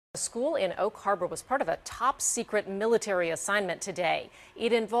school in Oak Harbor was part of a top secret military assignment today.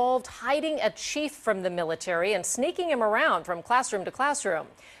 It involved hiding a chief from the military and sneaking him around from classroom to classroom.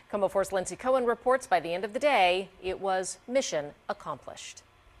 KOMO 4's Lindsay Cohen reports by the end of the day, it was mission accomplished.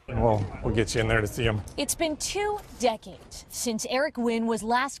 We'll get you in there to see him. It's been 2 decades since Eric Wynn was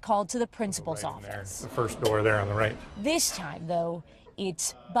last called to the principal's office. The first door there on the right. This time, though,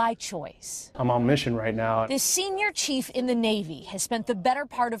 it's by choice. I'm on mission right now. This senior chief in the Navy has spent the better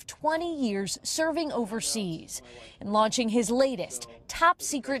part of 20 years serving overseas and launching his latest top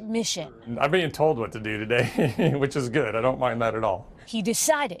secret mission. I'm being told what to do today, which is good. I don't mind that at all. He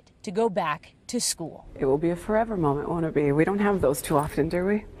decided to go back to school. It will be a forever moment, won't it be? We don't have those too often, do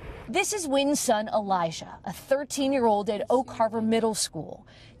we? This is Wynn's son, Elijah, a 13-year-old at Oak Harbor Middle School.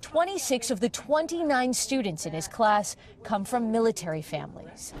 26 of the 29 students in his class come from military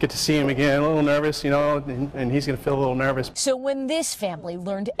families. Get to see him again, a little nervous, and he's going to feel a little nervous. So when this family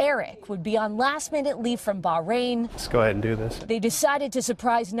learned Eric would be on last-minute leave from Bahrain, Let's go ahead and do this. they decided to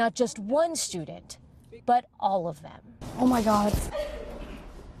surprise not just one student, but all of them. Oh my God.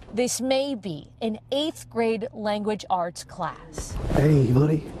 This may be an 8th grade language arts class. Hey,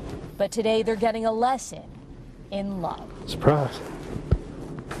 buddy. But today they're getting a lesson in love. Surprise.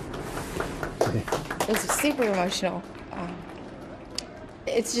 It was super emotional.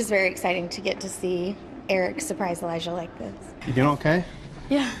 It's just very exciting to get to see Eric surprise Elijah like this. You doing okay?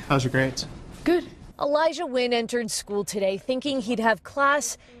 Yeah. How's your grades? Good. Elijah Wynn entered school today thinking he'd have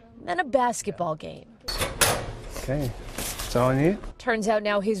class and a basketball game. Okay. That's all I need. Turns out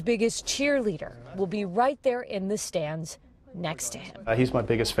now his biggest cheerleader will be right there in the stands next to him. He's my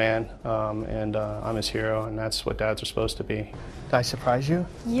biggest fan, and I'm his hero, and that's what dads are supposed to be. Did I surprise you?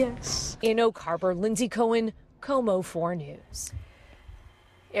 Yes. In Oak Harbor, Lindsay Cohen, KOMO 4 News.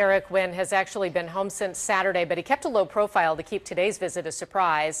 Eric Wynn has actually been home since Saturday, but he kept a low profile to keep today's visit a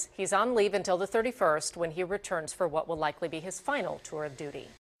surprise. He's on leave until the 31st when he returns for what will likely be his final tour of duty.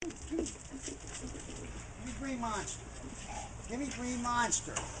 Give me Green Monster. Give me Green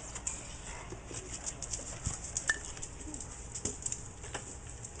Monster.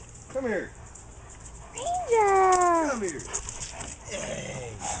 Come here. Ranger. Come here.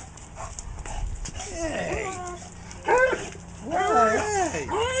 Hey. Hey. Hey.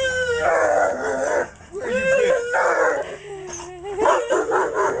 Where you been?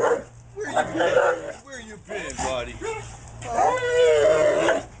 Where you been, buddy? Oh.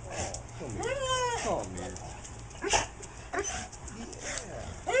 Come here. Come here.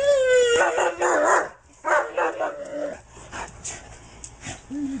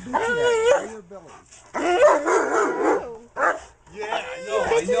 Yeah, I know.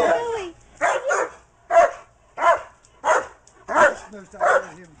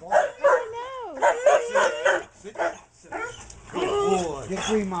 Sit down. Good boy. Get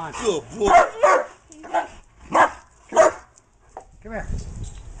Green Monster. Good boy. Come here.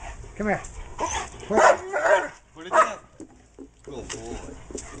 Come here. Put it down. Good boy.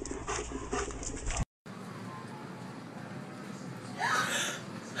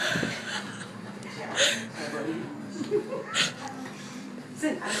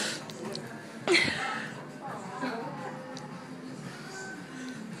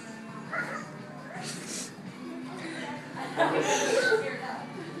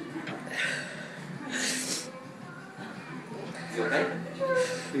 You okay?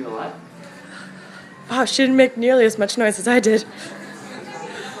 You alive? Wow, she didn't make nearly as much noise as I did.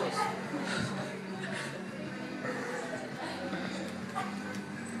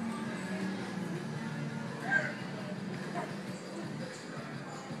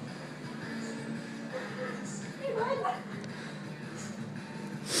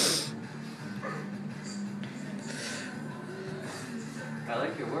 I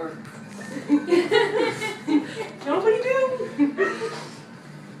like your work. Nobody do.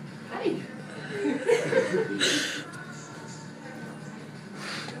 Hi.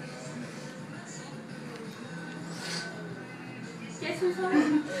 Guess who's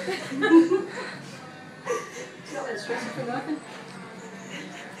home? You got that stress for nothing?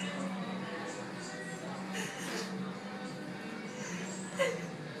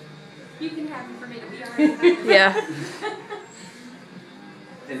 You can have him for me to be alright. Yeah.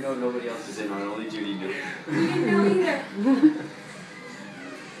 Didn't know nobody else was in on it, only Judy knew. You didn't know either.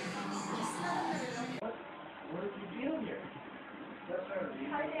 What did you do here?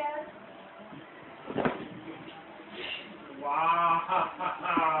 Hi, Dad. Wow.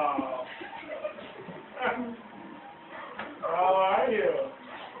 How are you?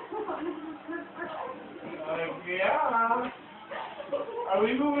 Yeah. Are we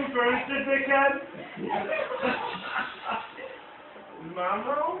moving furniture, dickhead? mom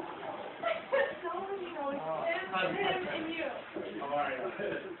room?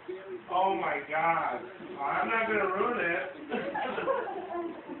 Oh my God. I'm not going to ruin it.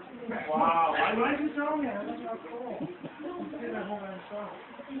 Wow. Why did you tell me? That's not cool.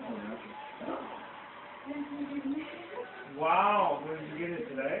 Wow. When did you get it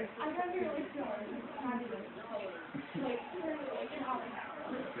today? I got it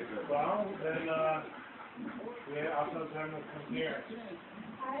well, then, yeah, I'll tell them to come here.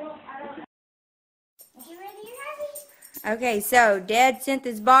 Okay, so Dad sent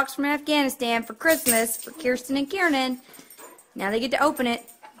this box from Afghanistan for Christmas for Kirsten and Kiernan. Now they get to open it.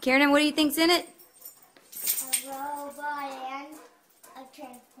 Kiernan, what do you think's in it? A robot and a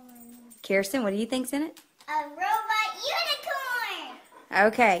transformer. Kirsten, what do you think's in it? A robot unicorn.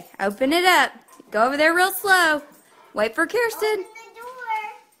 Okay, open it up. Go over there real slow. Wait for Kirsten.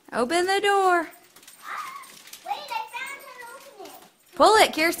 Open the door. Open the door. Wait, I found how to open it. Pull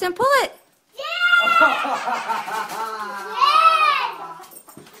it, Kirsten, pull it. Yeah!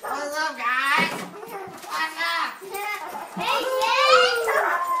 What's up, guys? What's up? Hey, Dad!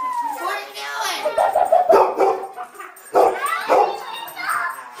 What are you doing?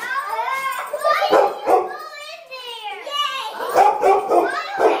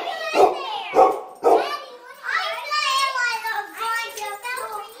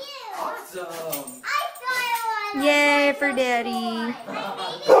 Yay for Daddy.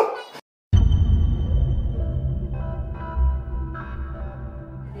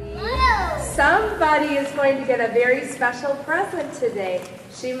 Somebody is going to get a very special present today.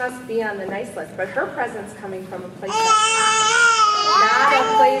 She must be on the nice list, but her present's coming from a place that's not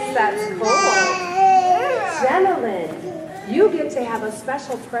a place that's full. Gentlemen, you get to have a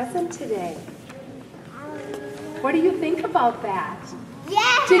special present today. What do you think about that?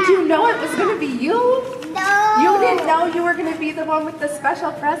 Yeah! Did you know it was going to be you? No! You didn't know you were going to be the one with the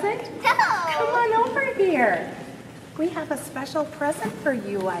special present? No! Come on over here. We have a special present for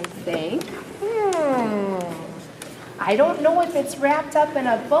you, I think. I don't know if it's wrapped up in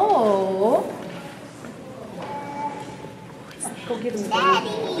a bow. Go get him,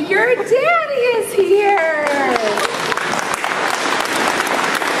 Daddy. Your daddy is here.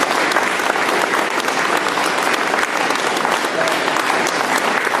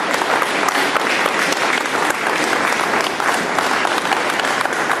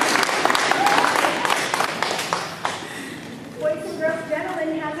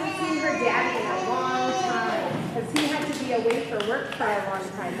 Away for work for a long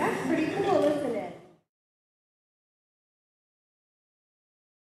time. That's pretty cool, isn't it?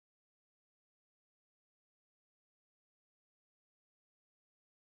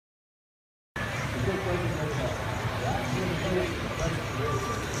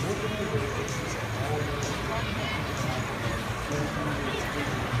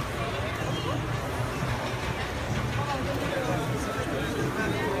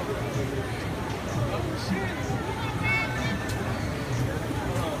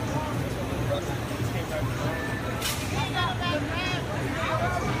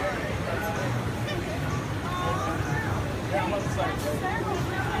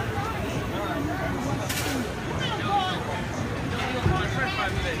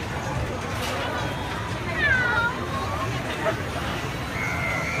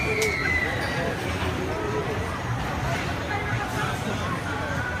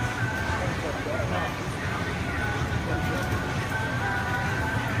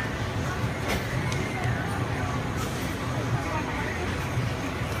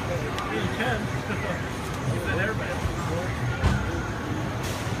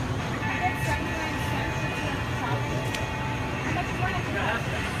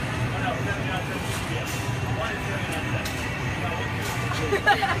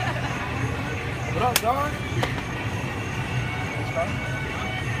 What up, dog?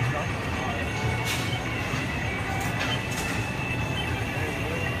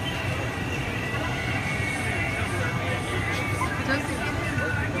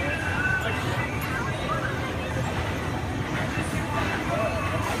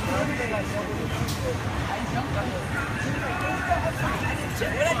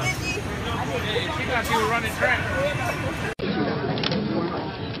 She got you running track.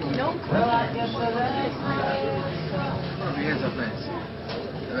 Hands up, thanks.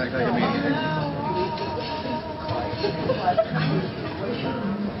 Act like a maniac.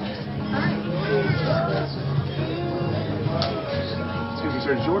 Excuse me,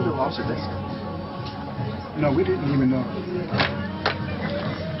 sir. Did you order the lobster bisque? No, we didn't even know.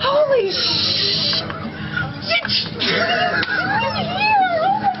 Holy sh!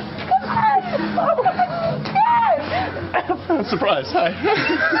 Oh my God! Surprise. Hi.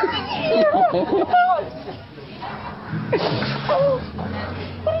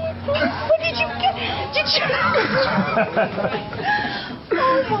 What did you get? Did you?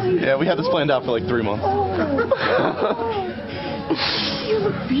 Oh my. Yeah, we had this planned out for like 3 months. You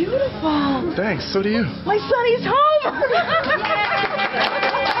look beautiful. Thanks, so do you. My sonny's home.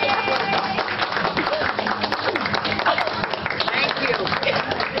 Thank you.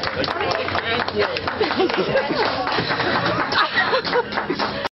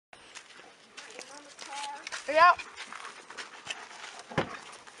 Yep.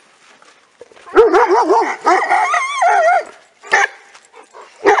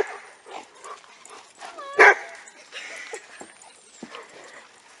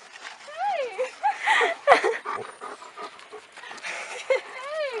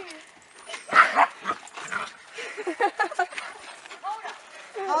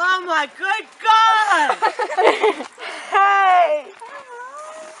 Oh my good God! Hey!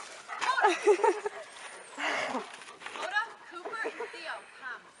 Hoda, Cooper, and Theo,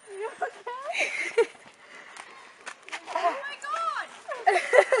 come. You okay? Oh my God!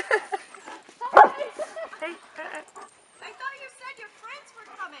 I thought you said your friends were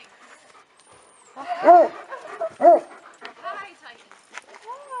coming. Hi, Titan.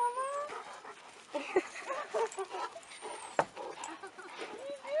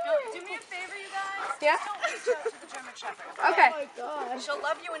 Do me a favor, you guys. Yeah? Don't reach out to the German Shepherd. Okay. Oh my God. She'll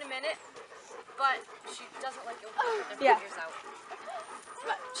love you in a minute, but she doesn't like you'll put their Yeah. fingers out.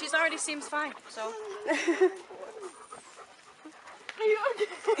 But she's already seems fine, so. Are you okay?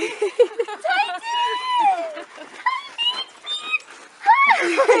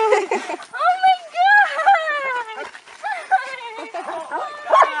 Oh my God!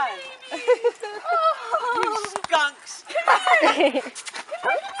 You skunks!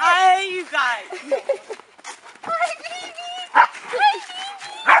 Hi, you guys! Hi, baby! Hi, baby!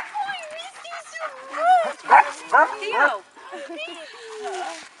 Oh, I miss you so much! Theo!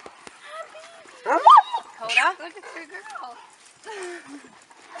 Coda? Look at your girl.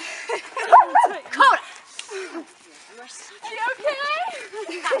 Coda! You're such Are you okay?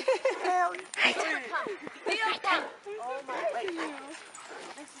 Theo, come. Theo, come. Oh my, wait.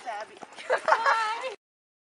 This is Abby.